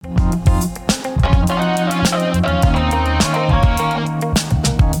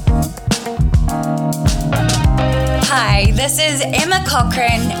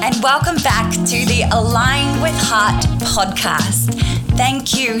Cochran, and welcome back to the Align with Heart podcast.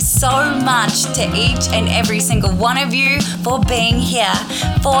 Thank you so much to each and every single one of you for being here,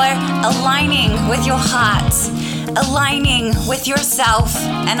 for aligning with your heart, aligning with yourself,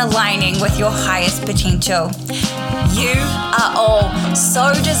 and aligning with your highest potential. You are all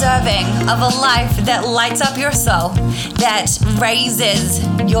so deserving of a life that lights up your soul, that raises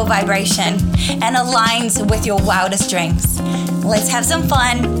your vibration, and aligns with your wildest dreams. Let's have some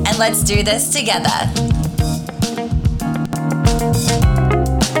fun and let's do this together.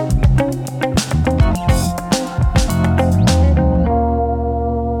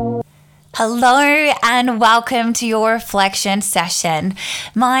 Hello and welcome to your reflection session.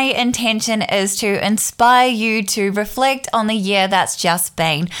 My intention is to inspire you to reflect on the year that's just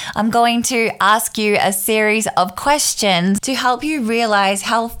been. I'm going to ask you a series of questions to help you realize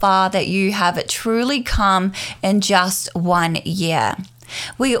how far that you have truly come in just 1 year.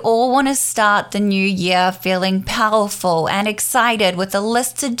 We all want to start the new year feeling powerful and excited with a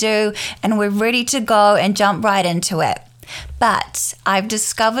list to do, and we're ready to go and jump right into it. But I've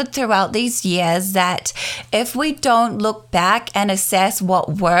discovered throughout these years that if we don't look back and assess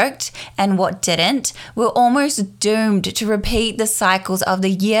what worked and what didn't, we're almost doomed to repeat the cycles of the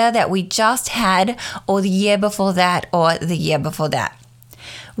year that we just had, or the year before that, or the year before that.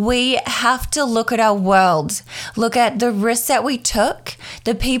 We have to look at our world, look at the risks that we took,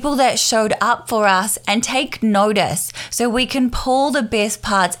 the people that showed up for us, and take notice so we can pull the best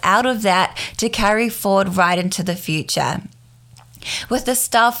parts out of that to carry forward right into the future. With the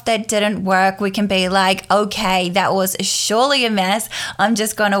stuff that didn't work, we can be like, okay, that was surely a mess. I'm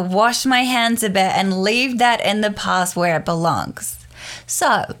just going to wash my hands a bit and leave that in the past where it belongs.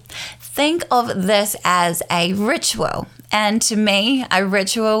 So think of this as a ritual. And to me, a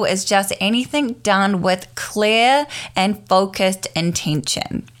ritual is just anything done with clear and focused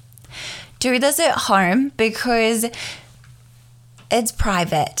intention. Do this at home because it's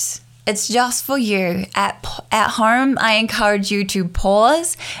private. It's just for you. At home, I encourage you to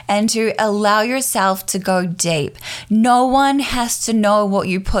pause and to allow yourself to go deep. No one has to know what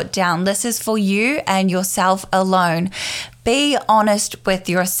you put down. This is for you and yourself alone. Be honest with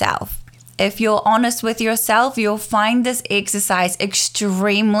yourself. If you're honest with yourself, you'll find this exercise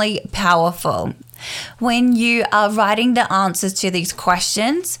extremely powerful. When you are writing the answers to these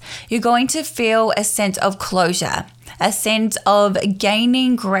questions, you're going to feel a sense of closure, a sense of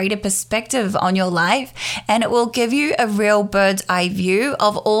gaining greater perspective on your life, and it will give you a real bird's eye view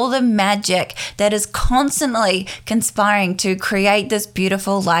of all the magic that is constantly conspiring to create this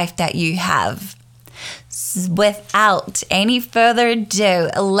beautiful life that you have. Without any further ado,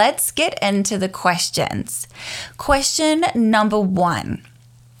 let's get into the questions. Question number 1.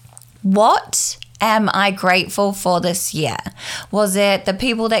 What am I grateful for this year? Was it the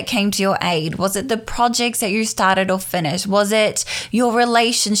people that came to your aid? Was it the projects that you started or finished? Was it your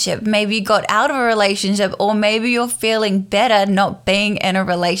relationship? Maybe you got out of a relationship, or maybe you're feeling better not being in a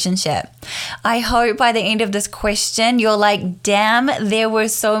relationship. I hope by the end of this question, you're like, damn, there were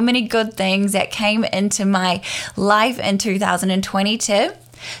so many good things that came into my life in 2022.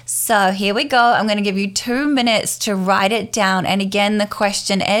 So here we go. I'm going to give you 2 minutes to write it down. And again, the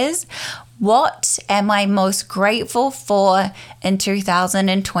question is, what am I most grateful for in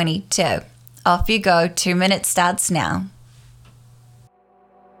 2022? Off you go. 2 minutes starts now.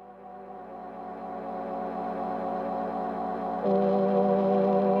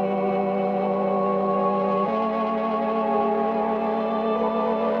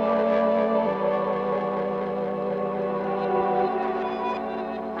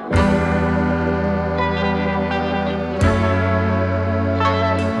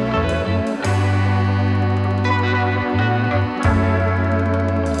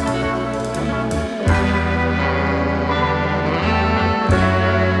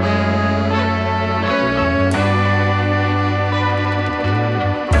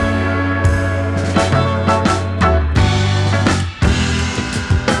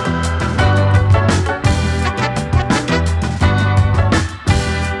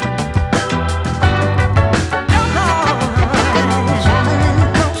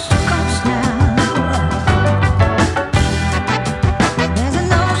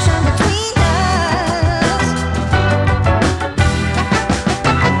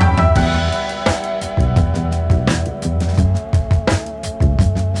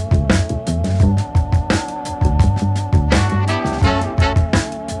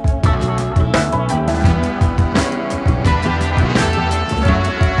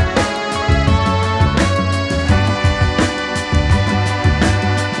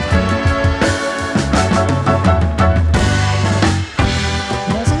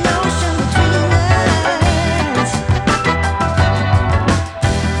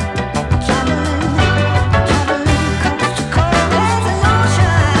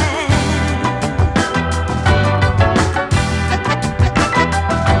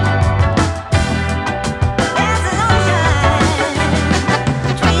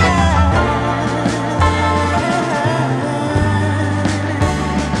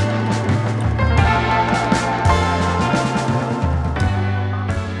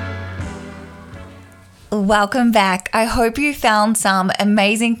 Welcome back. I hope you found some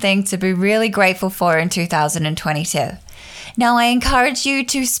amazing things to be really grateful for in 2022. Now, I encourage you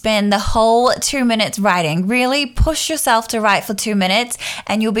to spend the whole 2 minutes writing. Really push yourself to write for 2 minutes,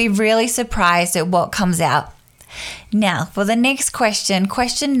 and you'll be really surprised at what comes out. Now, for the next question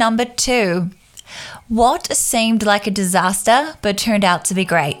number 2. What seemed like a disaster but turned out to be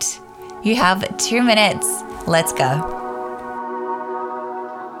great? You have 2 minutes. Let's go.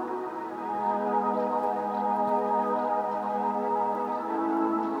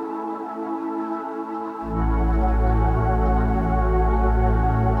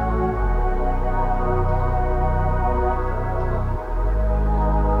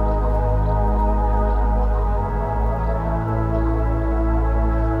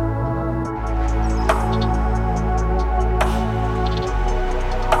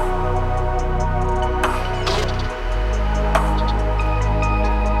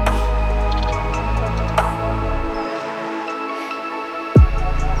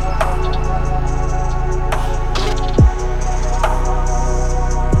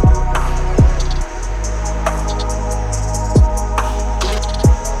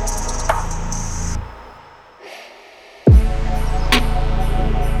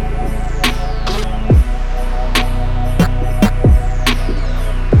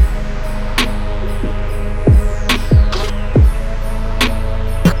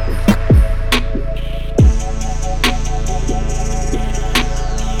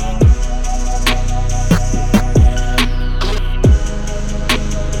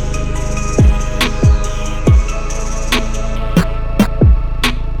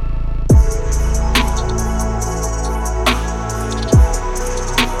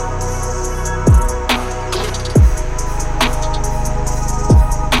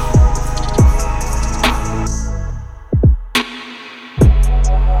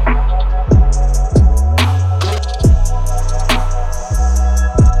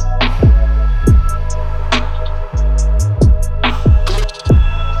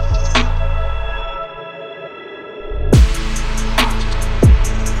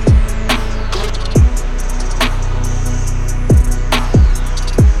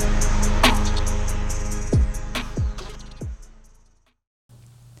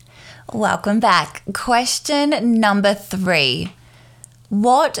 Welcome back. Question number 3.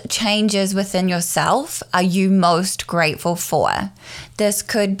 What changes within yourself are you most grateful for? This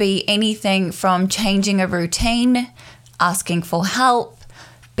could be anything from changing a routine, asking for help,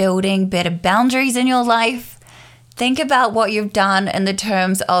 building better boundaries in your life. Think about what you've done in the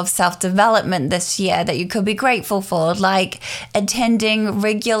terms of self-development this year that you could be grateful for, like attending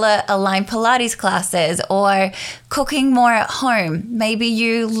regular Align Pilates classes or cooking more at home. Maybe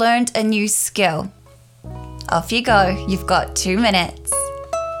you learned a new skill. Off you go. You've got 2 minutes.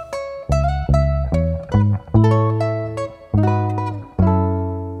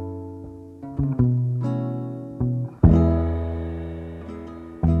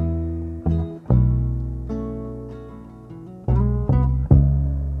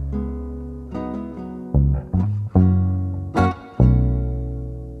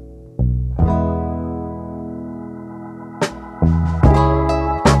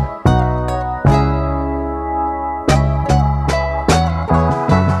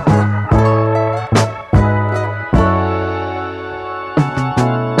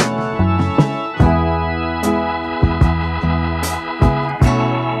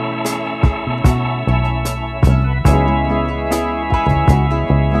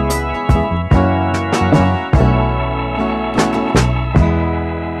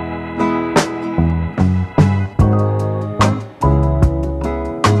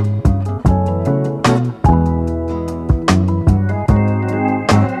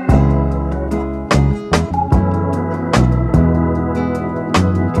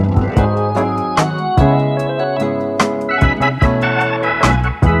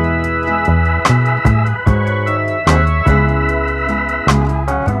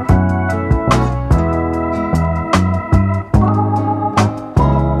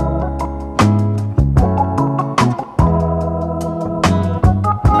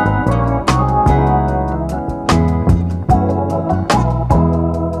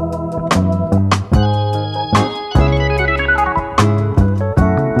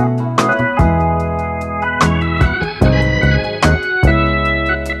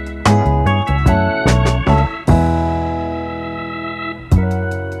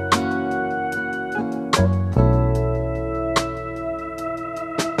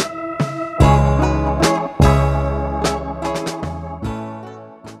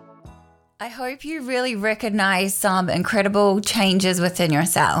 I hope you really recognize some incredible changes within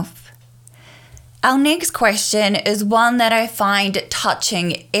yourself. Our next question is one that I find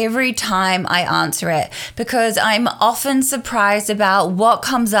touching every time I answer it because I'm often surprised about what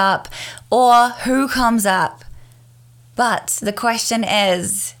comes up or who comes up. But the question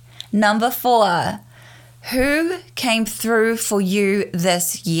is, number 4, who came through for you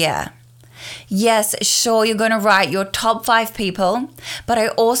this year? Yes, sure, you're going to write your top 5 people, but I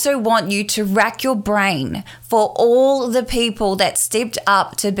also want you to rack your brain for all the people that stepped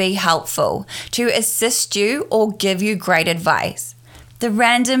up to be helpful, to assist you or give you great advice. The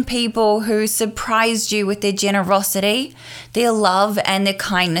random people who surprised you with their generosity, their love, and their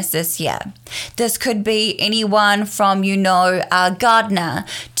kindness this year. This could be anyone from, a gardener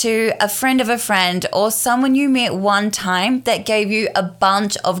to a friend or someone you met one time that gave you a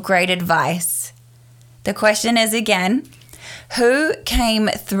bunch of great advice. The question is again, who came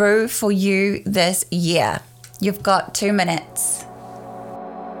through for you this year? You've got 2 minutes.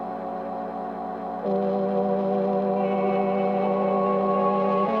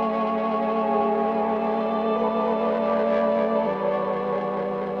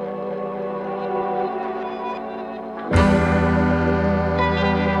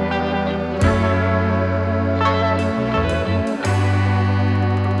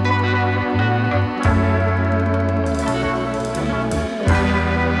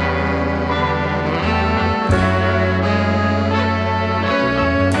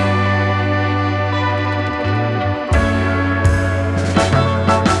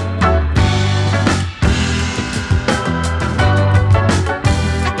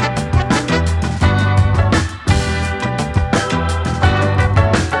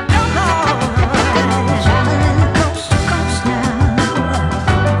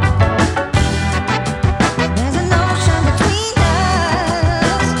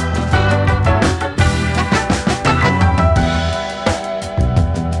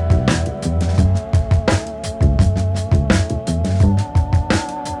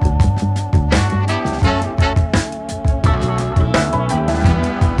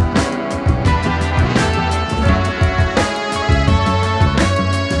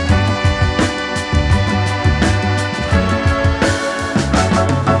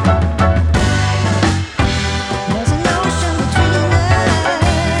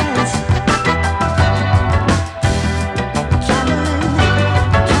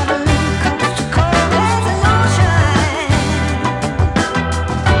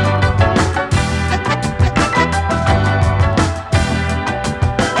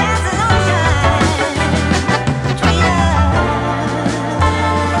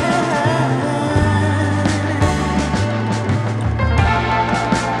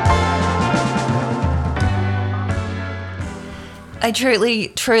 I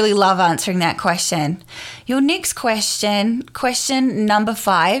truly love answering that question. Your next question number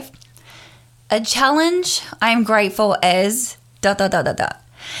 5. A challenge I'm grateful is ...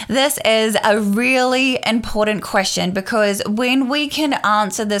 This is a really important question because when we can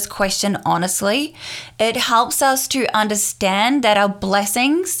answer this question honestly, it helps us to understand that our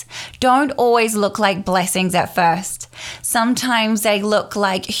blessings don't always look like blessings at first. Sometimes they look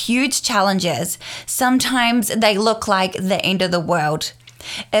like huge challenges. Sometimes they look like the end of the world.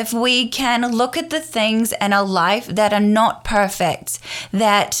 If we can look at the things in our life that are not perfect,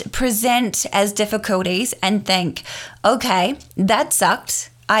 that present as difficulties and think, okay, that sucked.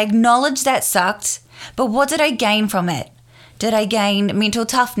 I acknowledge that sucked, but what did I gain from it? Did I gain mental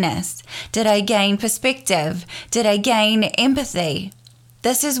toughness? Did I gain perspective? Did I gain empathy?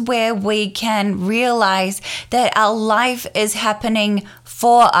 This is where we can realize that our life is happening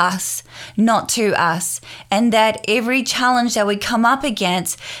for us, not to us, and that every challenge that we come up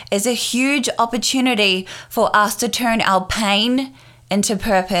against is a huge opportunity for us to turn our pain into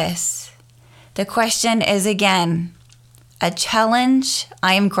purpose. The question is again, a challenge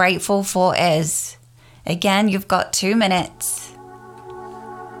I am grateful for is. Again, you've got 2 minutes.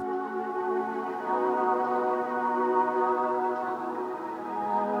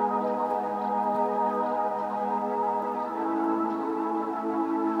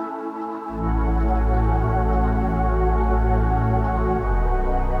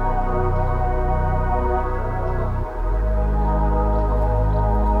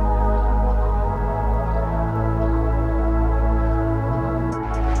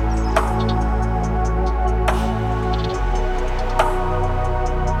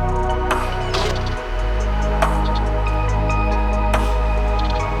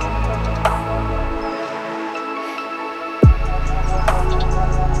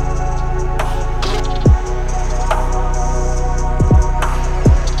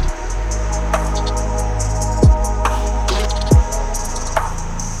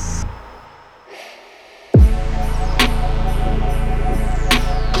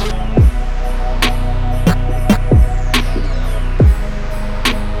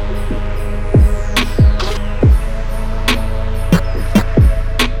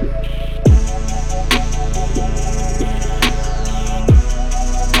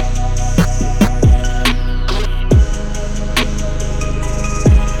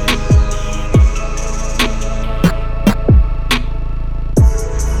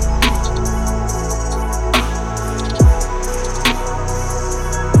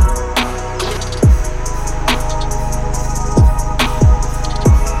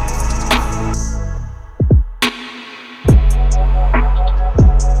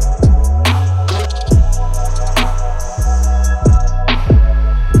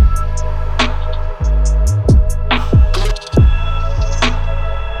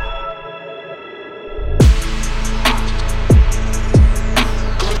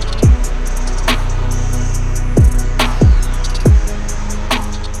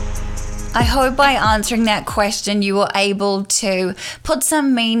 I hope by answering that question, you were able to put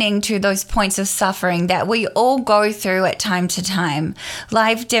some meaning to those points of suffering that we all go through at time to time.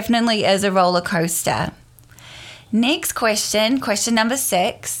 Life definitely is a roller coaster. Next question number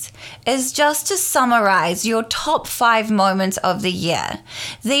 6, is just to summarize your top 5 moments of the year.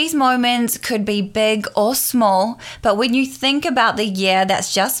 These moments could be big or small, but when you think about the year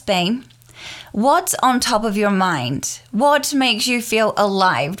that's just been, what's on top of your mind? What makes you feel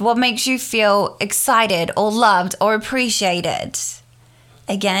alive? What makes you feel excited or loved or appreciated?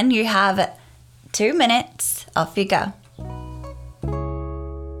 Again, you have 2 minutes. Off you go.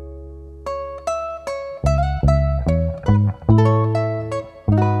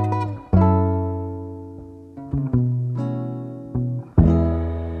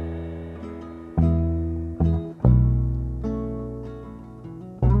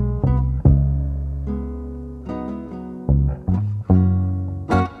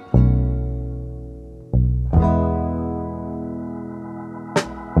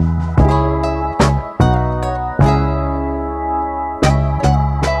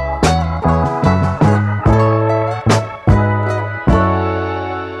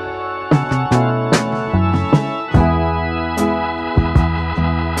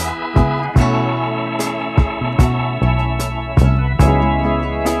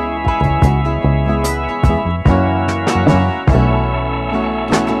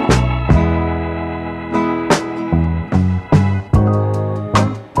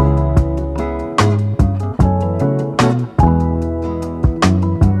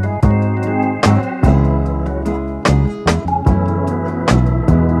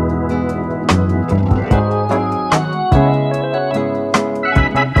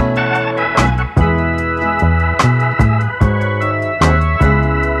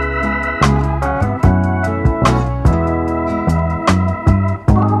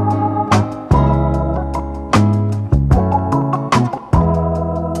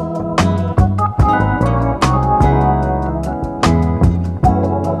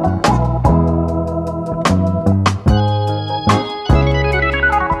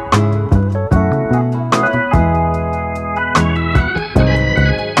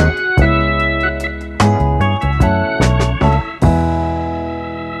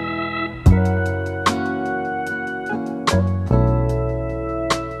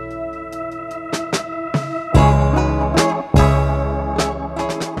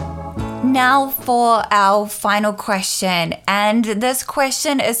 Now for our final question, and this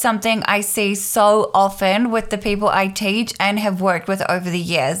question is something I see so often with the people I teach and have worked with over the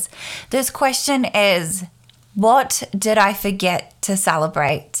years. This question is, what did I forget to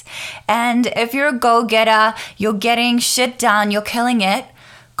celebrate? And if you're a go-getter, you're getting shit done, you're killing it,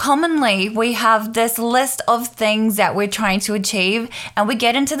 commonly we have this list of things that we're trying to achieve, and we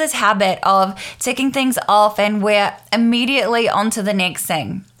get into this habit of ticking things off and we're immediately on to the next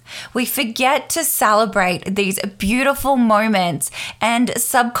thing. We forget to celebrate these beautiful moments, and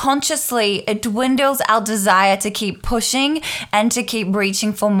subconsciously it dwindles our desire to keep pushing and to keep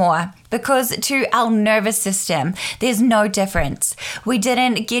reaching for more. Because to our nervous system, there's no difference. We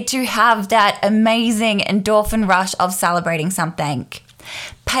didn't get to have that amazing endorphin rush of celebrating something.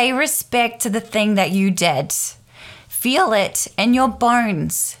 Pay respect to the thing that you did. Feel it in your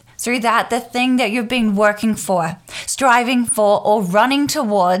bones. Through that, the thing that you've been working for, striving for, or running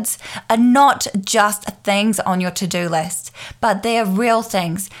towards are not just things on your to-do list, but they're real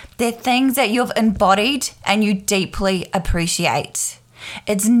things. They're things that you've embodied and you deeply appreciate.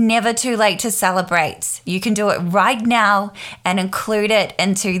 It's never too late to celebrate. You can do it right now and include it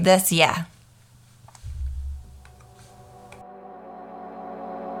into this year.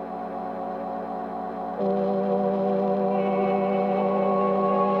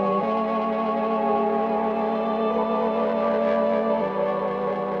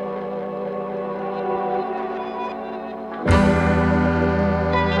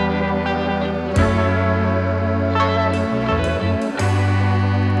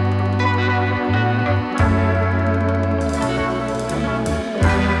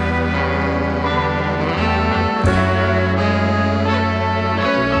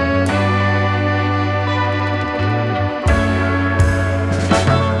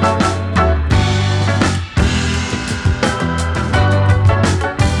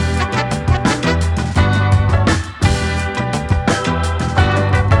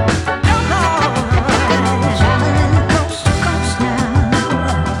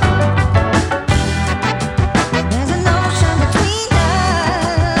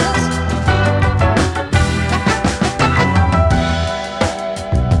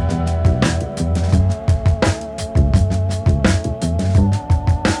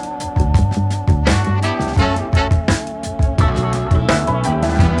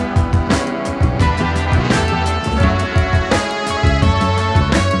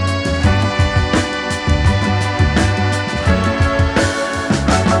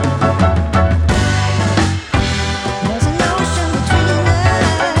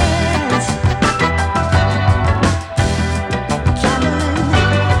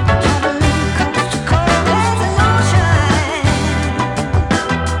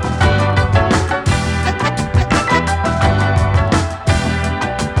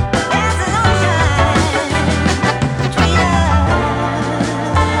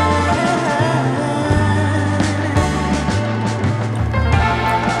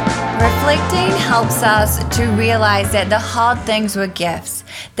 Reflecting helps us to realize that the hard things were gifts,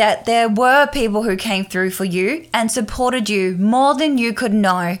 that there were people who came through for you and supported you more than you could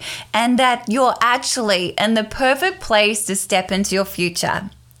know, and that you're actually in the perfect place to step into your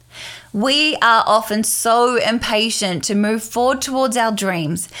future. We are often so impatient to move forward towards our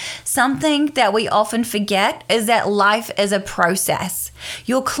dreams. Something that we often forget is that life is a process.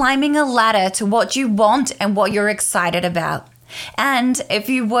 You're climbing a ladder to what you want and what you're excited about. And if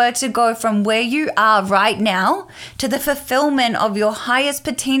you were to go from where you are right now to the fulfillment of your highest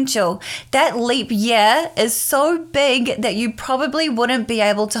potential, that leap year is so big that you probably wouldn't be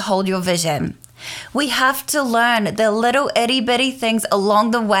able to hold your vision. We have to learn the little itty bitty things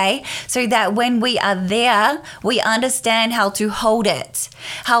along the way so that when we are there, we understand how to hold it,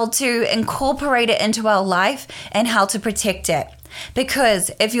 how to incorporate it into our life, and how to protect it.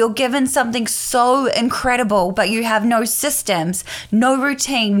 Because if you're given something so incredible, but you have no systems, no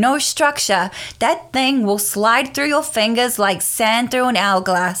routine, no structure, that thing will slide through your fingers like sand through an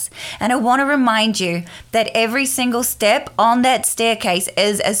hourglass. And I want to remind you that every single step on that staircase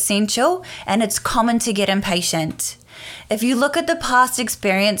is essential, and it's common to get impatient. If you look at the past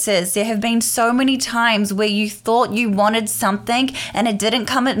experiences, there have been so many times where you thought you wanted something and it didn't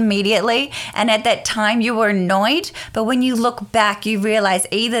come immediately, and at that time you were annoyed, but when you look back, you realize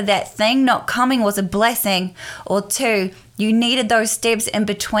either that thing not coming was a blessing, or two, you needed those steps in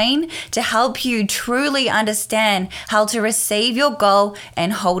between to help you truly understand how to receive your goal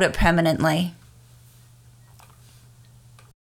and hold it permanently.